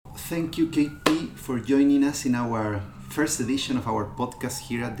Thank you, KP, for joining us in our first edition of our podcast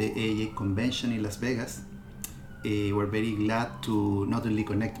here at the AAA convention in Las Vegas. We're very glad to not only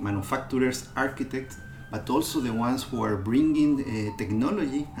connect manufacturers, architects, but also the ones who are bringing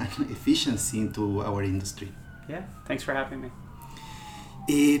technology and efficiency into our industry. Yeah, thanks for having me.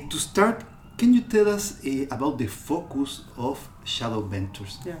 To start, can you tell us about the focus of Shadow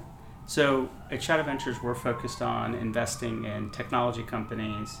Ventures? Yeah. So at Shadow Ventures, we're focused on investing in technology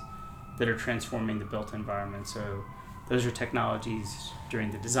companies that are transforming the built environment. So those are technologies during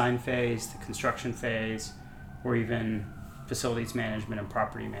the design phase, the construction phase, or even facilities management and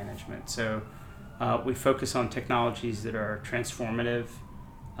property management. So we focus on technologies that are transformative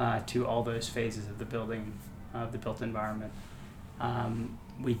to all those phases of the building, of the built environment.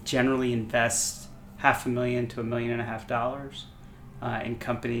 We generally invest $500,000 to $1.5 million in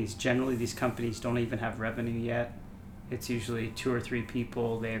companies. Generally, these companies don't even have revenue yet. It's usually 2 or 3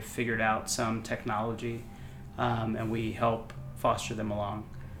 people. They have figured out some technology, and we help foster them along.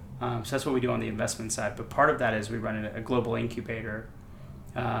 So that's what we do on the investment side. But part of that is we run a global incubator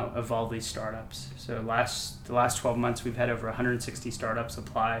of all these startups. So the last 12 months, we've had over 160 startups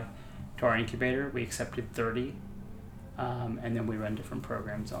apply to our incubator. We accepted 30, and then we run different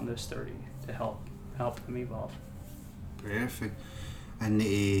programs on those 30 to help them evolve. Perfect. And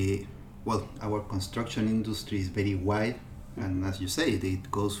our construction industry is very wide, and as you say, it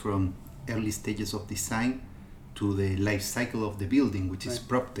goes from early stages of design to the life cycle of the building, which is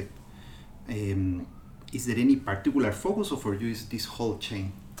PropTech. Is there any particular focus, or for you is this whole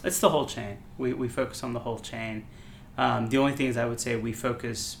chain? It's the whole chain. We focus on the whole chain. The only thing is, I would say we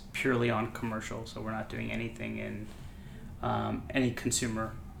focus purely on commercial, so we're not doing anything in any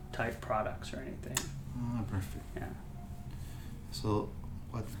consumer type products or anything. Oh, perfect. Yeah. So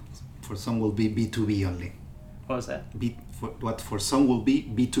what for some will be B2B only? What was that? What for some will be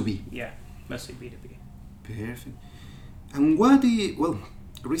B2B? Yeah, mostly B2B. Perfect. And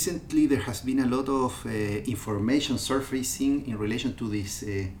recently there has been a lot of information surfacing in relation to this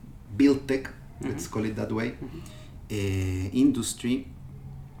build tech, let's call it that way, industry,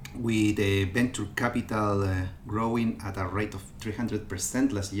 with venture capital growing at a rate of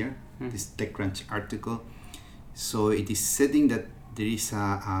 300% last year, this TechCrunch article. So it is setting that there is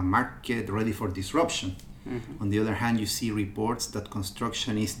a market ready for disruption. On the other hand, you see reports that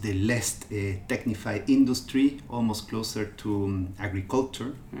construction is the less technified industry, almost closer to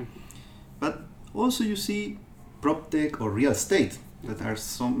agriculture. But also you see PropTech or real estate that are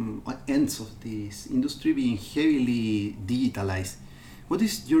some ends of this industry being heavily digitalized. What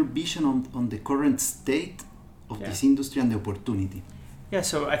is your vision on the current state of this industry and the opportunity? Yeah,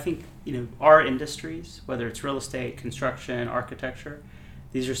 so I think our industries, whether it's real estate, construction, architecture,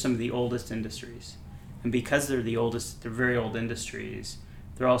 these are some of the oldest industries. And because they're they're very old industries,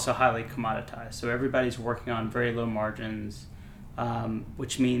 they're also highly commoditized. So everybody's working on very low margins,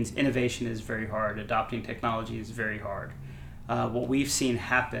 which means innovation is very hard. Adopting technology is very hard. What we've seen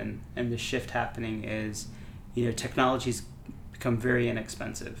happen, and the shift happening, is technology's become very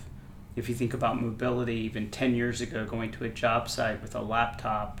inexpensive. If you think about mobility, even 10 years ago, going to a job site with a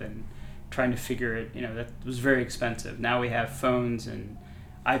laptop and trying to figure it, that was very expensive. Now we have phones and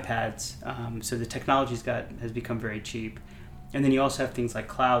iPads, so the technology has become very cheap. And then you also have things like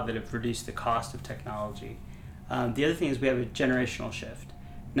cloud that have reduced the cost of technology. The other thing is we have a generational shift.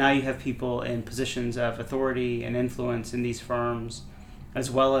 Now you have people in positions of authority and influence in these firms, as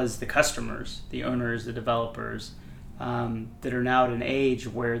well as the customers, the owners, the developers, that are now at an age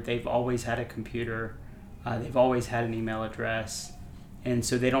where they've always had a computer, they've always had an email address, and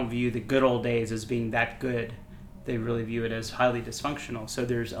so they don't view the good old days as being that good. They really view it as highly dysfunctional. So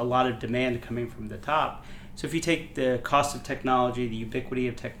there's a lot of demand coming from the top. So if you take the cost of technology, the ubiquity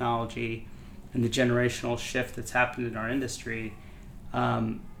of technology, and the generational shift that's happened in our industry,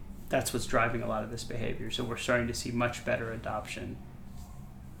 that's what's driving a lot of this behavior. So we're starting to see much better adoption.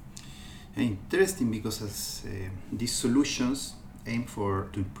 Interesting, because as these solutions aim to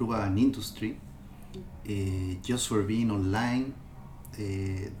improve an industry, just for being online,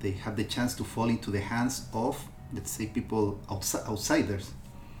 they have the chance to fall into the hands of, let's say, people outsiders.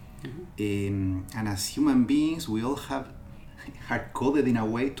 And as human beings, we all have hard-coded in a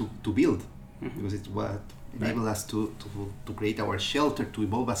way to build, because it's what enables us to create our shelter, to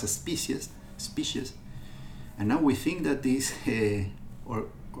evolve as a species. And now we think that this, or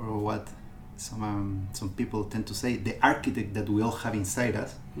what some people tend to say, the architect that we all have inside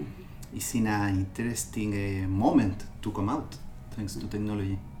us is in an interesting moment to come out, thanks to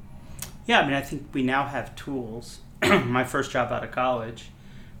technology. Yeah, I think we now have tools. My first job out of college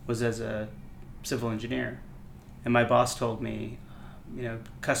was as a civil engineer. And my boss told me,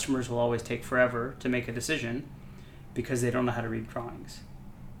 customers will always take forever to make a decision because they don't know how to read drawings.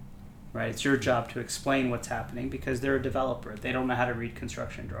 Right? It's your job to explain what's happening because they're a developer. They don't know how to read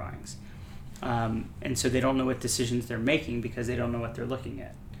construction drawings. And so they don't know what decisions they're making because they don't know what they're looking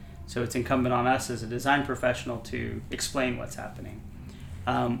at. So it's incumbent on us as a design professional to explain what's happening.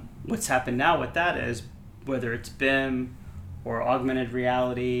 What's happened now with that is, whether it's BIM or augmented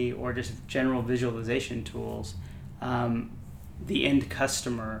reality or just general visualization tools, the end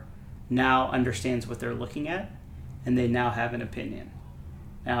customer now understands what they're looking at, and they now have an opinion.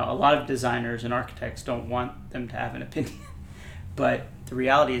 Now, a lot of designers and architects don't want them to have an opinion, but the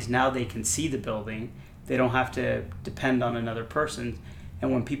reality is now they can see the building. They don't have to depend on another person.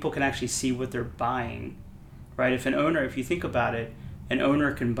 And when people can actually see what they're buying, right? If you think about it, an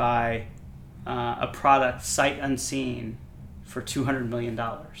owner can buy a product sight unseen for $200 million.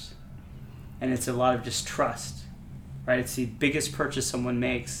 And it's a lot of just trust, right? It's the biggest purchase someone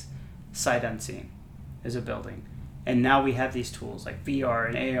makes sight unseen as a building. And now we have these tools like VR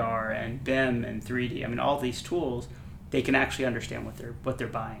and AR and BIM and 3D. I mean, all these tools, they can actually understand what they're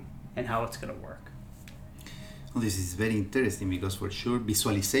buying and how it's going to work. Well, this is very interesting because for sure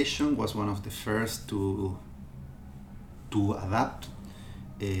visualization was one of the first to adapt.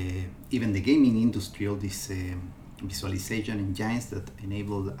 Even the gaming industry, all these visualization engines that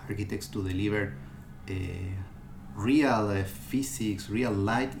enabled architects to deliver real physics, real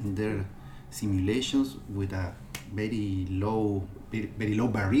light in their simulations with a very low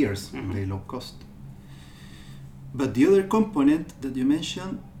barriers, very low cost. But the other component that you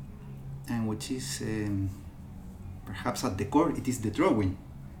mentioned, and which is perhaps at the core, it is the drawing.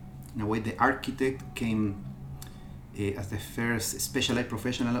 In a way, the architect came as the first specialized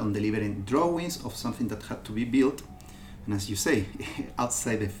professional on delivering drawings of something that had to be built. And as you say,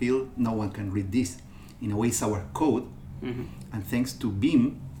 outside the field, no one can read this. In a way, it's our code. Mm-hmm. And thanks to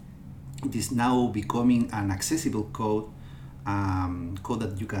BIM, it is now becoming an accessible code, code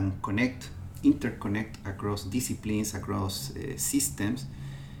that you can interconnect across disciplines, across systems.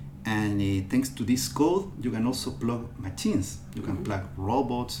 And thanks to this code, you can also plug machines. You can plug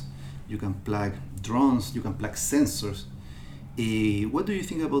robots, you can plug drones, you can plug sensors. What do you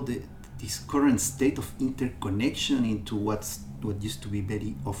think about this current state of interconnection into what used to be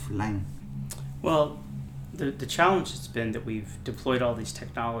very offline? Well, the challenge has been that we've deployed all these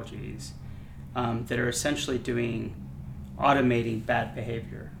technologies that are essentially automating bad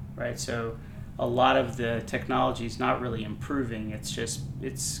behavior, right? So a lot of the technology is not really improving.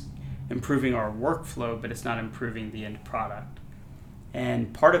 It's improving our workflow, but it's not improving the end product.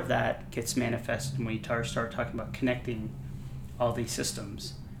 And part of that gets manifested when we start talking about connecting all these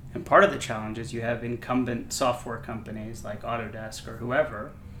systems. And part of the challenge is you have incumbent software companies like Autodesk or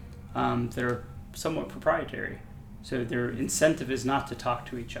whoever that are somewhat proprietary. So their incentive is not to talk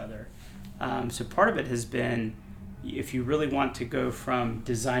to each other. So part of it has been, if you really want to go from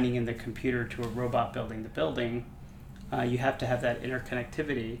designing in the computer to a robot building the building, you have to have that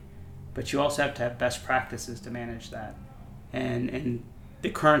interconnectivity, but you also have to have best practices to manage that. And in the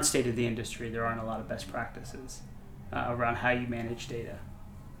current state of the industry, there aren't a lot of best practices around how you manage data.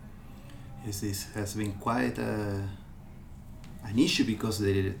 Yes, this has been quite an issue because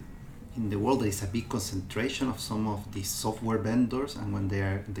in the world there is a big concentration of some of these software vendors, and when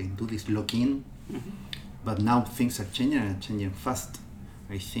they do this lock-in, but now things are changing and changing fast.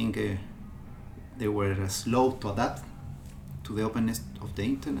 I think they were slow to adapt to the openness of the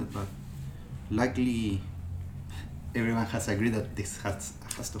internet, but luckily everyone has agreed that this has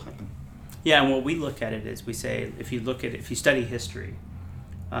to happen. Yeah, and what we look at it is we say, if you study history,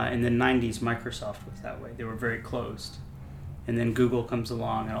 in the 90s, Microsoft was that way. They were very closed. And then Google comes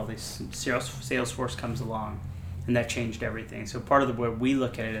along and all these Salesforce comes along, and that changed everything. So part of the way we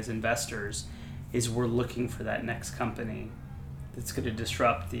look at it as investors is we're looking for that next company that's going to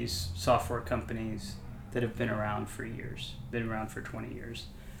disrupt these software companies that have been around for years, been around for 20 years,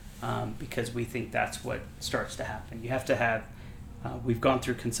 because we think that's what starts to happen. You have to have, we've gone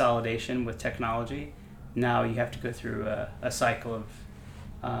through consolidation with technology. Now you have to go through a cycle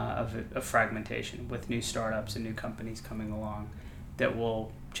of fragmentation with new startups and new companies coming along that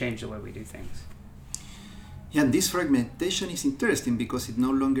will change the way we do things. Yeah, and this fragmentation is interesting because it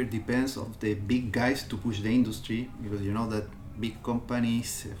no longer depends on the big guys to push the industry, because you know that big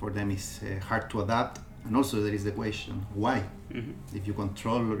companies, for them is hard to adapt. And also there is the question, why? Mm-hmm. If you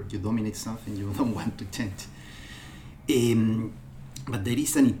control or you dominate something, you don't want to change. But there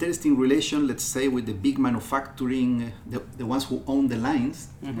is an interesting relation, let's say, with the big manufacturing, the ones who own the lines,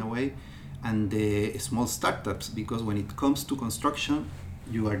 in a way, and the small startups, because when it comes to construction,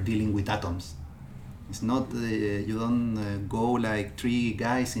 you are dealing with atoms. It's not you don't go like three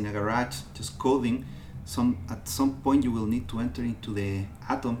guys in a garage just coding. At some point you will need to enter into the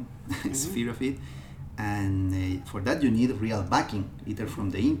atom sphere of it, and for that you need real backing, either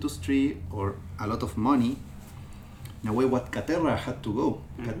from the industry or a lot of money. In a way, what Katerra had to go.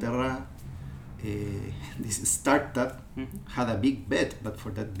 Katerra, this startup, had a big bet, but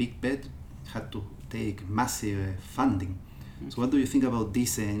for that big bet, had to take massive funding. So what do you think about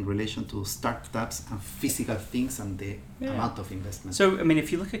this in relation to startups and physical things and the amount of investment? So, I mean,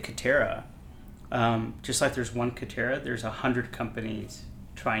 if you look at Katerra, just like there's one Katerra, there's 100 companies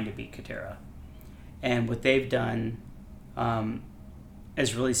trying to beat Katerra. And what they've done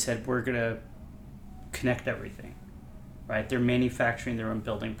is really said, we're going to connect everything, right? They're manufacturing their own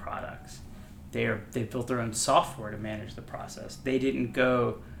building products. They built their own software to manage the process. They didn't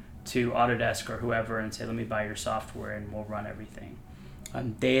go to Autodesk or whoever and say, let me buy your software and we'll run everything.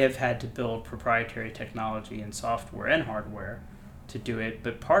 They have had to build proprietary technology and software and hardware to do it.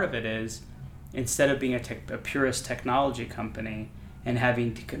 But part of it is, instead of being a purist technology company and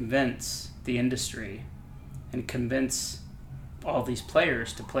having to convince the industry and convince all these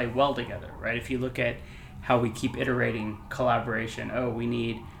players to play well together, right? If you look at how we keep iterating collaboration, we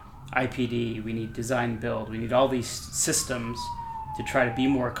need IPD, we need design build, we need all these systems to try to be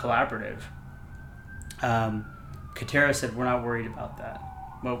more collaborative. Katerra said, we're not worried about that.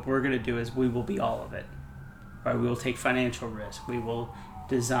 What we're going to do is we will be all of it, right? We will take financial risk, we will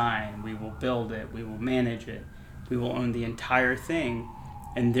design, we will build it, we will manage it, we will own the entire thing,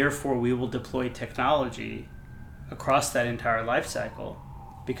 and therefore we will deploy technology across that entire life cycle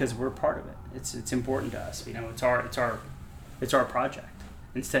because we're part of it. It's important to us. It's our project.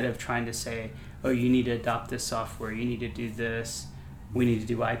 Instead of trying to say, you need to adopt this software, you need to do this, we need to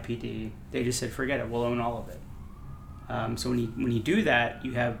do IPD. They just said, forget it, we'll own all of it. So when you do that,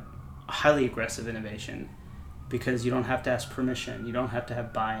 you have a highly aggressive innovation because you don't have to ask permission, you don't have to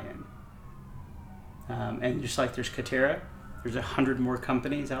have buy-in. And just like there's Katerra, there's 100 more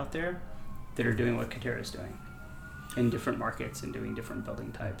companies out there that are doing what Katerra is doing in different markets and doing different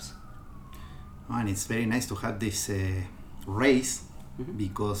building types. And it's very nice to have this race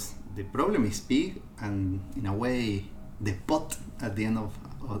because the problem is big, and in a way the pot at the end of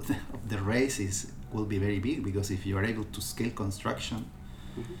the race will be very big, because if you are able to scale construction,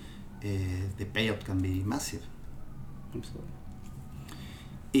 the payout can be massive. Absolutely.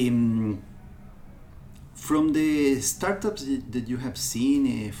 From the startups that you have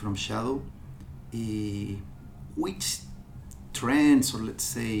seen from Shadow, which trends, or let's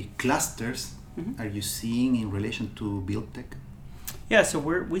say clusters, are you seeing in relation to build tech? Yeah, so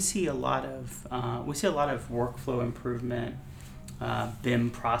we see a lot of workflow improvement,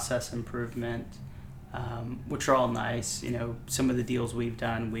 BIM process improvement, which are all nice. Some of the deals we've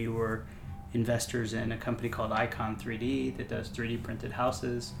done, we were investors in a company called Icon 3D that does 3D printed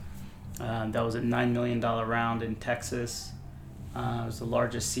houses. That was a $9 million round in Texas. It was the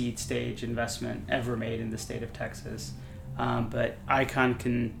largest seed stage investment ever made in the state of Texas. But Icon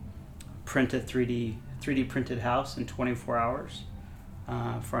can print a 3D printed house in 24 hours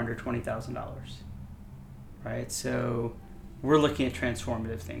for under $20,000, right? So we're looking at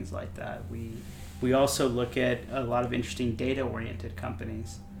transformative things like that. We also look at a lot of interesting data-oriented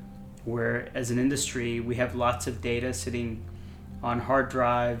companies where, as an industry, we have lots of data sitting on hard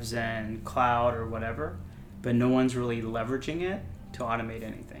drives and cloud or whatever, but no one's really leveraging it to automate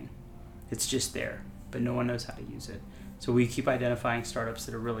anything. It's just there, but no one knows how to use it. So we keep identifying startups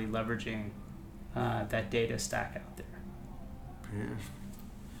that are really leveraging that data stack out there.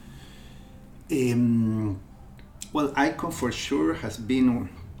 Well, Icon for sure has been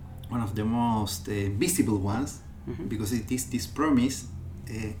one of the most visible ones, because it is this promise,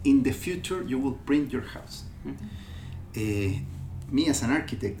 in the future you will print your house. Me as an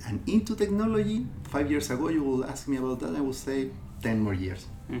architect and into technology, 5 years ago you will ask me about that, I will say 10 more years.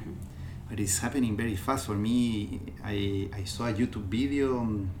 But it's happening very fast for me. I saw a YouTube video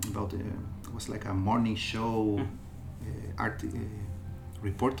about, it was like a morning show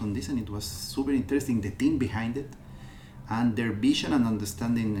report on this, and it was super interesting, the team behind it and their vision and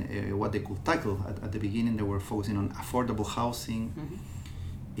understanding what they could tackle. At the beginning they were focusing on affordable housing,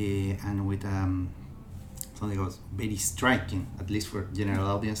 and with something that was very striking, at least for general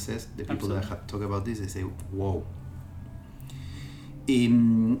audiences. The people that have talked about this, they say, whoa.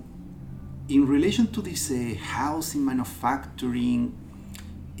 In relation to this housing manufacturing,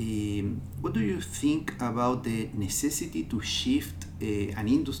 what do you think about the necessity to shift an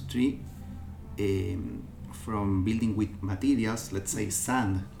industry from building with materials, let's say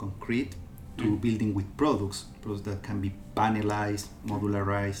sand, concrete, to building with products that can be panelized,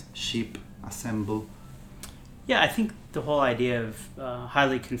 modularized, shipped, assembled? Yeah, I think the whole idea of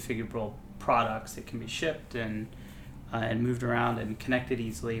highly configurable products that can be shipped and moved around and connected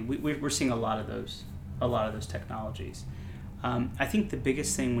easily, we're seeing a lot of those technologies. I think the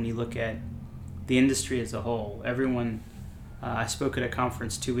biggest thing when you look at the industry as a whole, everyone, I spoke at a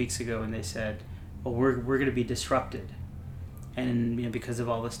conference 2 weeks ago and they said, well, we're going to be disrupted, and because of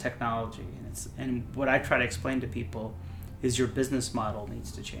all this technology, and what I try to explain to people is your business model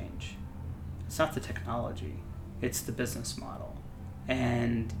needs to change. It's not the technology, it's the business model,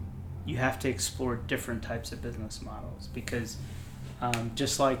 and you have to explore different types of business models, because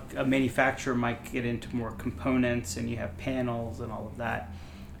just like a manufacturer might get into more components and you have panels and all of that,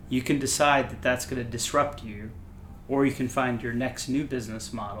 you can decide that that's going to disrupt you, or you can find your next new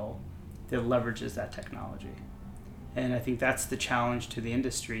business model that leverages that technology. And I think that's the challenge to the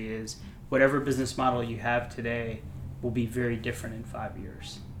industry, is whatever business model you have today will be very different in 5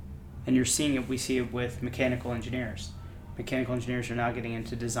 years. And you're seeing it, we see it with mechanical engineers. Mechanical engineers are now getting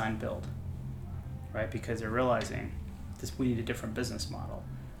into design build, right? Because they're realizing we need a different business model.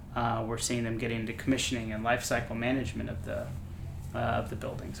 We're seeing them get into commissioning and life cycle management of the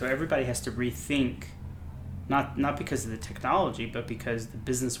building. So everybody has to rethink, not because of the technology, but because the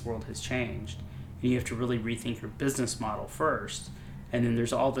business world has changed. And you have to really rethink your business model first, and then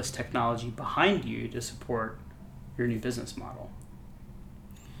there's all this technology behind you to support your new business model.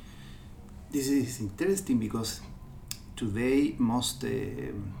 This is interesting because today most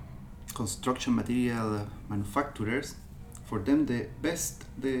construction material manufacturers, for them the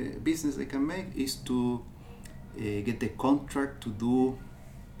business they can make is to get the contract to do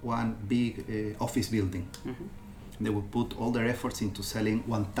one big office building. Mm-hmm. They will put all their efforts into selling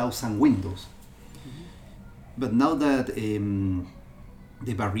 1,000 windows. Mm-hmm. But now that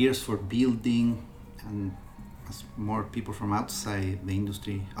the barriers for building, and as more people from outside the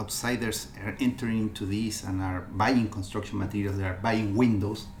industry, outsiders are entering into this and are buying construction materials, they are buying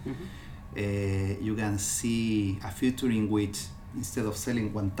windows, mm-hmm. You can see a future in which instead of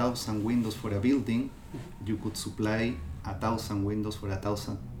selling 1,000 windows for a building, mm-hmm. you could supply 1,000 windows for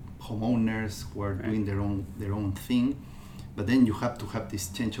 1,000 homeowners who are doing their own thing. But then you have to have this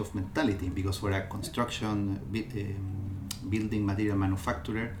change of mentality, because for a construction building material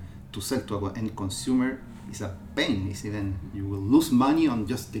manufacturer to sell to an end consumer is a pain. It's even, you will lose money on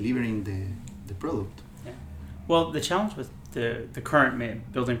just delivering the product. Yeah. Well, the challenge with the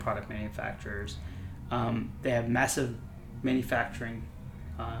current building product manufacturers, they have massive manufacturing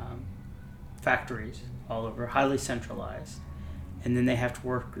factories all over, highly centralized, and then they have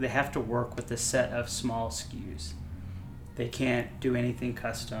to work with a set of small SKUs. They can't do anything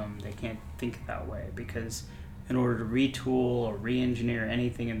custom. They can't think that way, because in order to retool or re-engineer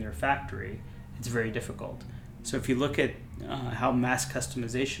anything in their factory, it's very difficult. So if you look at how mass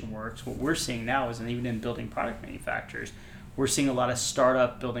customization works, what we're seeing now is, and even in building product manufacturers, we're seeing a lot of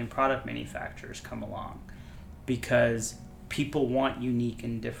startup building product manufacturers come along, because people want unique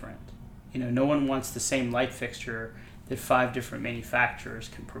and different. No one wants the same light fixture that 5 different manufacturers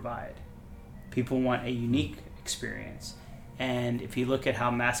can provide. People want a unique experience. And if you look at how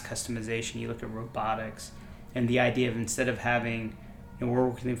mass customization, you look at robotics, and the idea of, instead of having, we're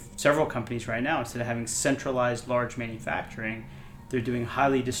working with several companies right now, instead of having centralized large manufacturing, they're doing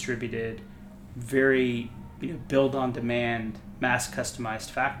highly distributed, very build on demand, mass customized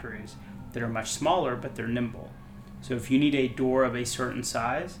factories that are much smaller, but they're nimble. So if you need a door of a certain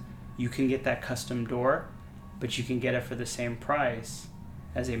size, you can get that custom door, but you can get it for the same price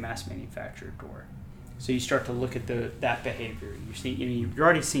as a mass manufactured door. So you start to look at that behavior. You're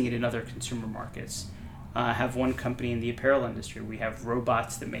already seeing it in other consumer markets. I have one company in the apparel industry. We have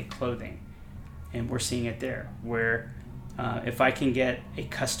robots that make clothing, and we're seeing it there, where if I can get a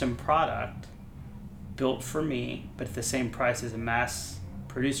custom product built for me, but at the same price as a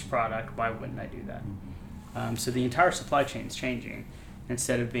mass-produced product, why wouldn't I do that? So the entire supply chain is changing.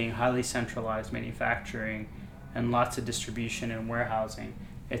 Instead of being highly centralized manufacturing and lots of distribution and warehousing,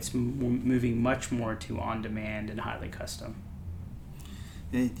 it's moving much more to on-demand and highly custom.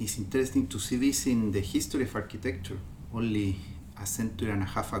 It is interesting to see this in the history of architecture. Only a century and a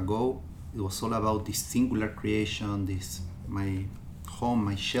half ago, it was all about this singular creation, this my home,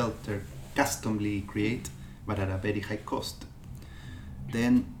 my shelter, customly create, but at a very high cost.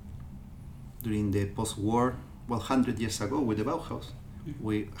 Then, during the post-war, 100 years ago with the Bauhaus,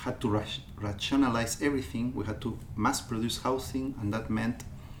 we had to rationalize everything. We had to mass-produce housing, and that meant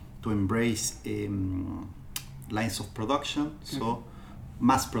to embrace lines of production, so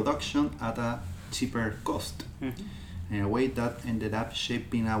mass production at a cheaper cost. Mm-hmm. In a way that ended up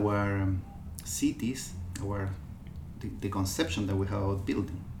shaping our cities, the conception that we have about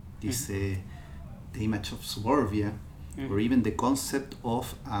building. This the image of suburbia, or even the concept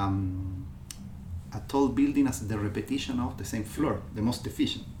of a tall building as the repetition of the same floor, the most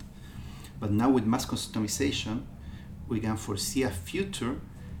efficient. But now with mass customization, we can foresee a future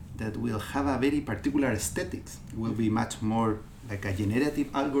that will have a very particular aesthetics. It will be much more like a generative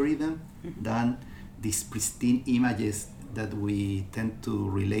algorithm than these pristine images that we tend to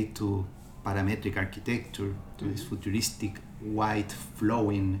relate to parametric architecture, to these futuristic, white,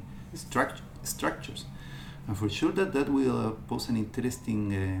 flowing structures. And for sure that will pose an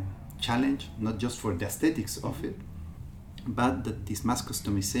interesting challenge, not just for the aesthetics of it, but that this mass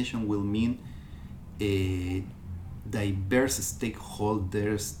customization will mean diverse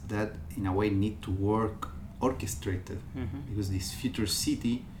stakeholders that in a way need to work orchestrated, because this future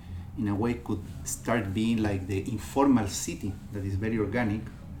city in a way could start being like the informal city that is very organic,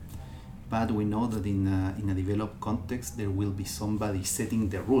 but we know that in a developed context there will be somebody setting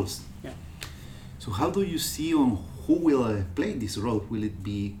the rules. Yeah. So how do you see on who will play this role? Will it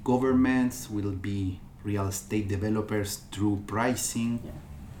be governments? Will it be real estate developers through pricing? Yeah.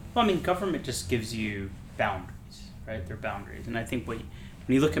 Well, I mean, government just gives you boundaries, right? They're boundaries. And I think when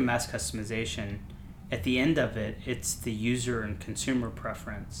you look at mass customization, at the end of it, it's the user and consumer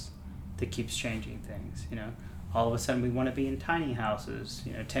preference that keeps changing things. You know, all of a sudden we want to be in tiny houses.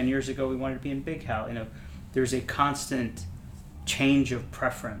 You know, 10 years ago we wanted to be in big house. You know, there's a constant change of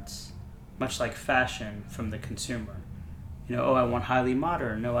preference, much like fashion from the consumer. You know, oh, I want highly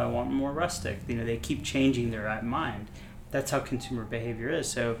modern. No, I want more rustic. You know, they keep changing their mind. That's how consumer behavior is.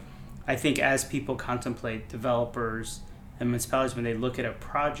 So I think as people contemplate, developers and municipalities, when they look at a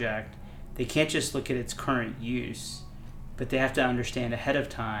project, they can't just look at its current use, but they have to understand ahead of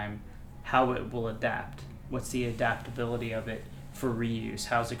time how it will adapt. What's the adaptability of it for reuse?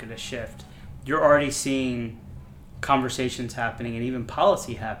 How's it going to shift? You're already seeing conversations happening and even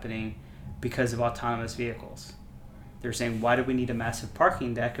policy happening because of autonomous vehicles. They're saying, why do we need a massive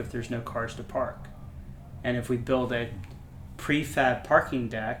parking deck if there's no cars to park? And if we build a prefab parking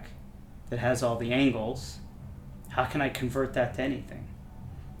deck that has all the angles, how can I convert that to anything?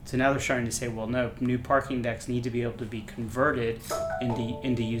 So now they're starting to say, well, no, new parking decks need to be able to be converted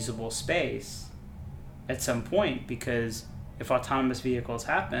into usable space at some point, because if autonomous vehicles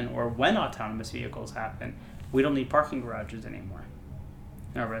happen, or when autonomous vehicles happen, we don't need parking garages anymore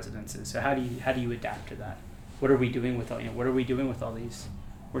in our residences. So how do you adapt to that? What are we doing with all these?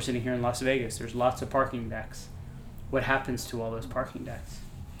 We're sitting here in Las Vegas. There's lots of parking decks. What happens to all those parking decks?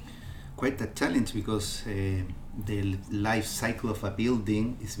 Quite a challenge, because the life cycle of a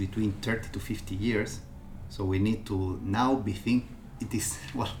building is between 30 to 50 years. So we need to now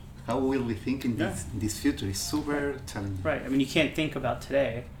how will we think in this future? Is super challenging. Right. I mean, you can't think about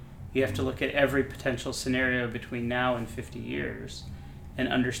today. You have to look at every potential scenario between now and 50 years and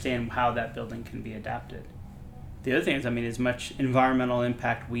understand how that building can be adapted. The other thing is, I mean, as much environmental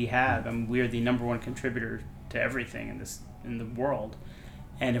impact we have, and we're the number one contributor to everything in the world.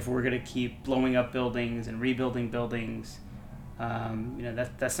 And if we're going to keep blowing up buildings and rebuilding buildings,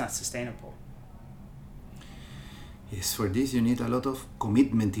 that's not sustainable. Yes, for this you need a lot of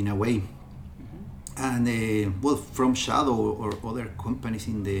commitment in a way. And from Shadow or other companies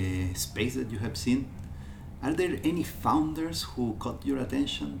in the space that you have seen, are there any founders who caught your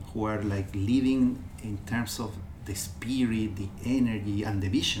attention, who are like living in terms of the spirit, the energy, and the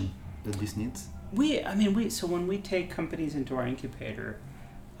vision that this needs? So when we take companies into our incubator,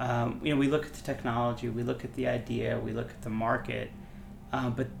 we look at the technology, we look at the idea, we look at the market,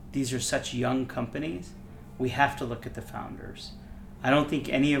 but these are such young companies, we have to look at the founders. I don't think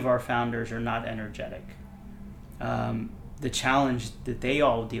any of our founders are not energetic. The challenge that they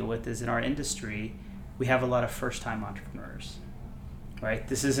all deal with is in our industry, we have a lot of first-time entrepreneurs, right?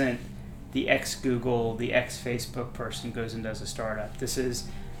 This isn't the ex-Google, the ex-Facebook person goes and does a startup. This is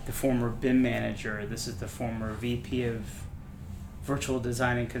the former BIM manager. This is the former VP of virtual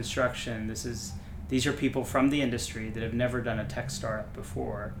design and construction. These are people from the industry that have never done a tech startup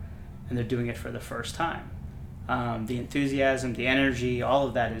before, and they're doing it for the first time. The enthusiasm, the energy, all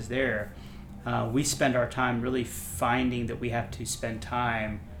of that is there. We spend our time really finding that we have to spend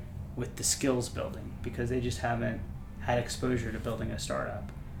time with the skills building, because they just haven't had exposure to building a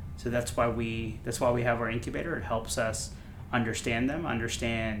startup. So that's why we have our incubator. It helps us understand them,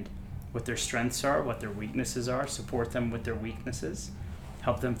 understand what their strengths are, what their weaknesses are, support them with their weaknesses,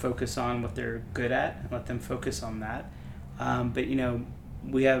 help them focus on what they're good at, and let them focus on that. But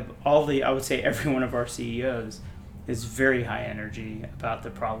we have I would say every one of our CEOs is very high energy about the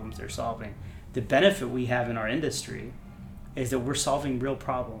problems they're solving. The benefit we have in our industry is that we're solving real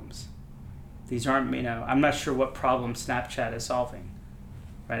problems. These aren't, I'm not sure what problem Snapchat is solving,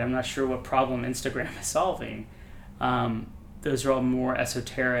 right? I'm not sure what problem Instagram is solving. Those are all more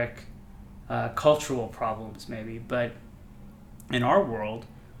esoteric, cultural problems maybe, but in our world,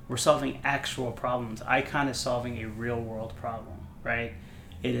 we're solving actual problems. ICON is solving a real world problem, right?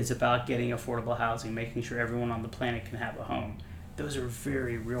 It is about getting affordable housing, making sure everyone on the planet can have a home. Those are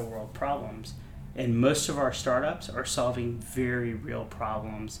very real world problems. And most of our startups are solving very real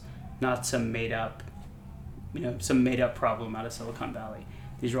problems, not some made up problem out of Silicon Valley.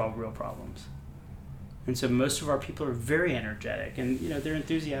 These are all real problems. And so most of our people are very energetic, and their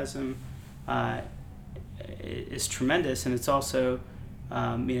enthusiasm is tremendous, and it's also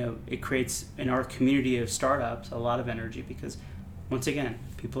it creates in our community of startups a lot of energy, because once again,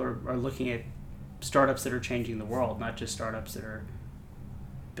 people are looking at startups that are changing the world, not just startups that are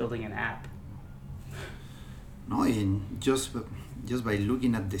building an app. No, and just by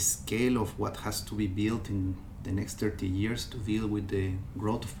looking at the scale of what has to be built in the next 30 years to deal with the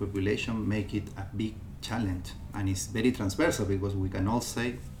growth of population, make it a big challenge. And it's very transversal, because we can all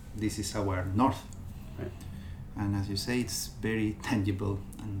say this is our north. Right. And as you say, it's very tangible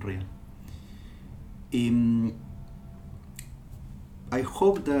and real. I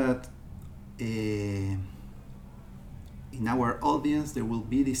hope that in our audience there will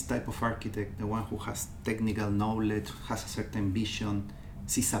be this type of architect, the one who has technical knowledge, has a certain vision,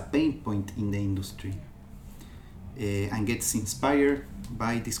 sees a pain point in the industry, and gets inspired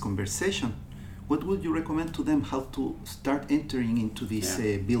by this conversation. What would you recommend to them how to start entering into this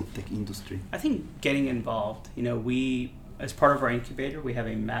build tech industry? I think getting involved. We, as part of our incubator, we have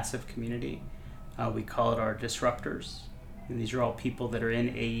a massive community. We call it our disruptors. And these are all people that are in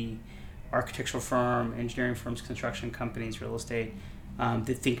AE, architectural firm, engineering firms, construction companies, real estate,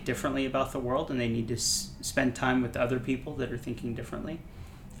 that think differently about the world, and they need to spend time with other people that are thinking differently.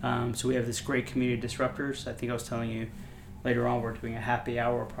 So we have this great community of disruptors. I think I was telling you later on we're doing a happy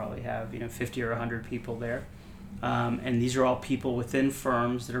hour. We'll probably have 50 or 100 people there. And these are all people within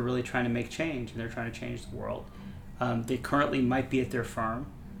firms that are really trying to make change, and they're trying to change the world. They currently might be at their firm,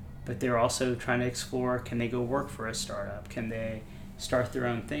 but they're also trying to explore, can they go work for a startup? Can they start their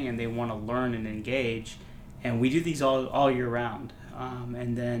own thing? And they want to learn and engage. And we do these all year round.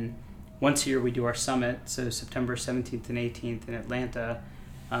 And then once a year we do our summit. So September 17th and 18th in Atlanta,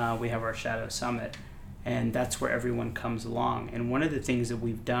 we have our Shadow Summit. And that's where everyone comes along. And one of the things that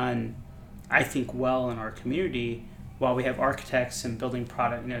we've done, I think, well in our community, while we have architects and building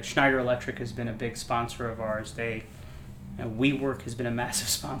product, Schneider Electric has been a big sponsor of ours. WeWork has been a massive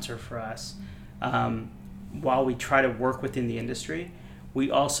sponsor for us. While we try to work within the industry,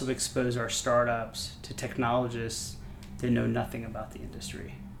 we also expose our startups to technologists that know nothing about the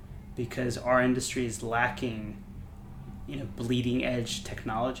industry, because our industry is lacking, bleeding edge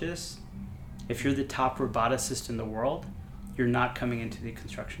technologists. If you're the top roboticist in the world, you're not coming into the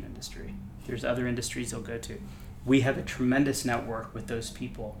construction industry. There's other industries they'll go to. We have a tremendous network with those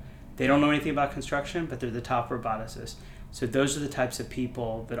people. They don't know anything about construction, but they're the top roboticists. So those are the types of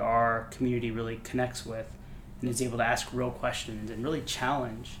people that our community really connects with and is able to ask real questions and really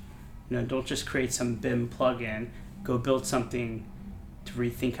challenge. Don't just create some BIM plugin, go build something to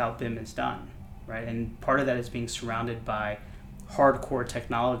rethink how BIM is done, right? And part of that is being surrounded by hardcore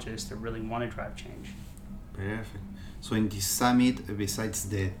technologists that really want to drive change. Perfect. So in this summit, besides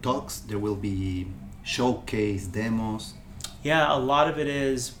the talks, there will be showcase, demos. Yeah, a lot of it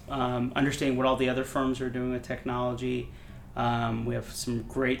is understanding what all the other firms are doing with technology. We have some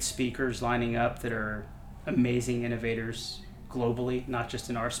great speakers lining up that are amazing innovators globally, not just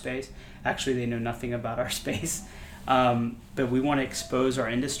in our space. Actually, they know nothing about our space. But we want to expose our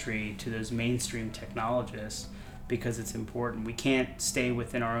industry to those mainstream technologists because it's important. We can't stay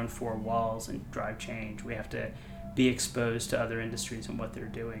within our own four walls and drive change. We have to be exposed to other industries and what they're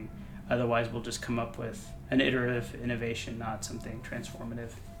doing. Otherwise, we'll just come up with an iterative innovation, not something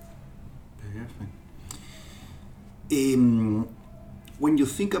transformative. Perfect. When you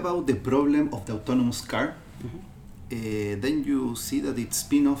think about the problem of the autonomous car, then you see that it's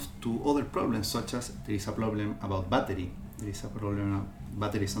spin off to other problems, such as there is a problem about battery, there is a problem of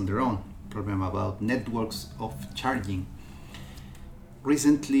batteries on their own, problem about networks of charging.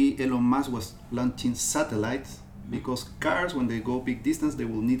 Recently, Elon Musk was launching satellites because cars, when they go big distance, they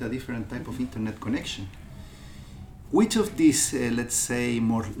will need a different type of internet connection. Which of these, let's say,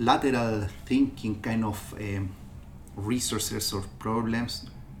 more lateral thinking kind of resources or problems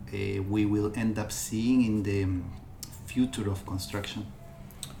we will end up seeing in the future of construction?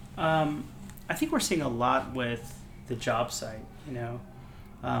 I think we're seeing a lot with the job site.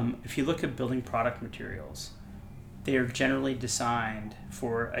 If you look at building product materials, they are generally designed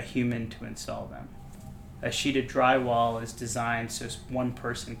for a human to install them, a sheet of drywall is designed so one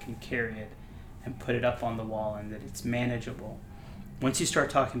person can carry it and put it up on the wall and that it's manageable. Once you start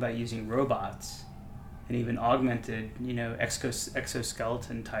talking about using robots and even augmented,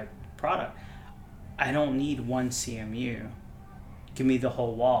 exoskeleton type product, I don't need one CMU. Give me the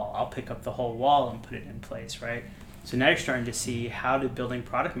whole wall. I'll pick up the whole wall and put it in place, right? So now you're starting to see how do building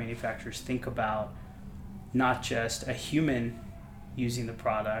product manufacturers think about not just a human using the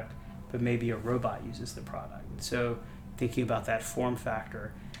product, but maybe a robot uses the product. So thinking about that form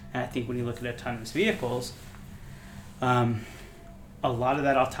factor. And I think when you look at autonomous vehicles, a lot of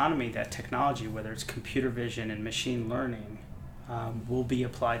that autonomy, that technology, whether it's computer vision and machine learning, will be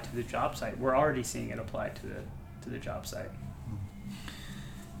applied to the job site. We're already seeing it applied to the job site.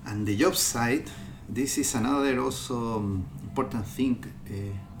 And the job site, this is another also important thing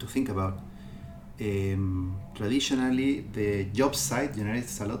to think about. Traditionally, the job site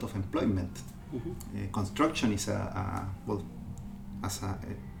generates a lot of employment. Mm-hmm. Construction is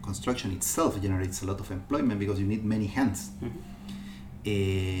construction itself generates a lot of employment because you need many hands.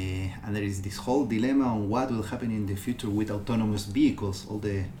 Mm-hmm. And there is this whole dilemma on what will happen in the future with autonomous vehicles, all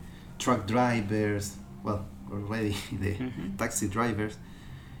the truck drivers, already the mm-hmm. taxi drivers.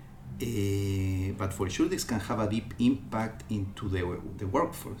 But for sure this can have a deep impact into the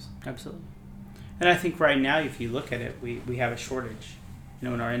workforce. Absolutely. And I think right now, if you look at it, we have a shortage.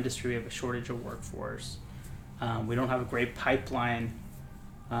 In our industry, we have a shortage of workforce. We don't have a great pipeline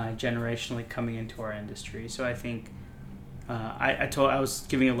generationally coming into our industry. So I think I was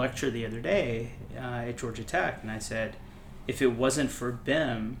giving a lecture the other day at Georgia Tech, and I said, if it wasn't for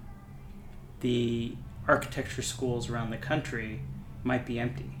BIM, the architecture schools around the country might be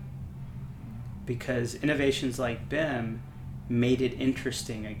empty. Because innovations like BIM made it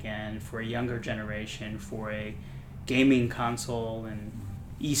interesting again for a younger generation, for a gaming console and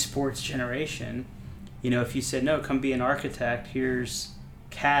esports generation. If you said, no, come be an architect, here's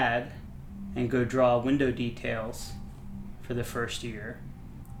CAD, and go draw window details for the first year,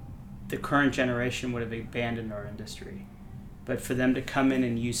 the current generation would have abandoned our industry. But for them to come in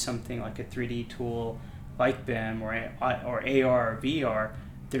and use something like a 3D tool like BIM or AR or VR,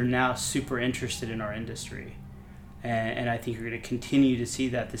 they're now super interested in our industry. And I think you're going to continue to see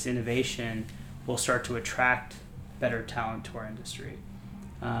that this innovation will start to attract better talent to our industry.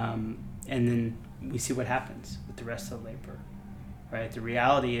 And then we see what happens with the rest of the labor, right? The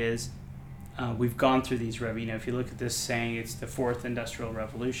reality is we've gone through these, if you look at this saying, it's the fourth industrial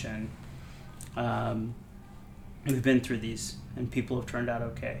revolution. We've been through these and people have turned out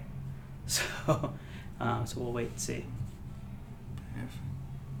okay. So we'll wait and see.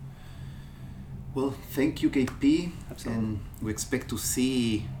 Well, thank you, KP. Absolutely. And we expect to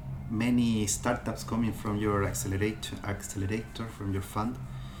see many startups coming from your accelerator, from your fund,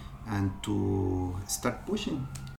 and to start pushing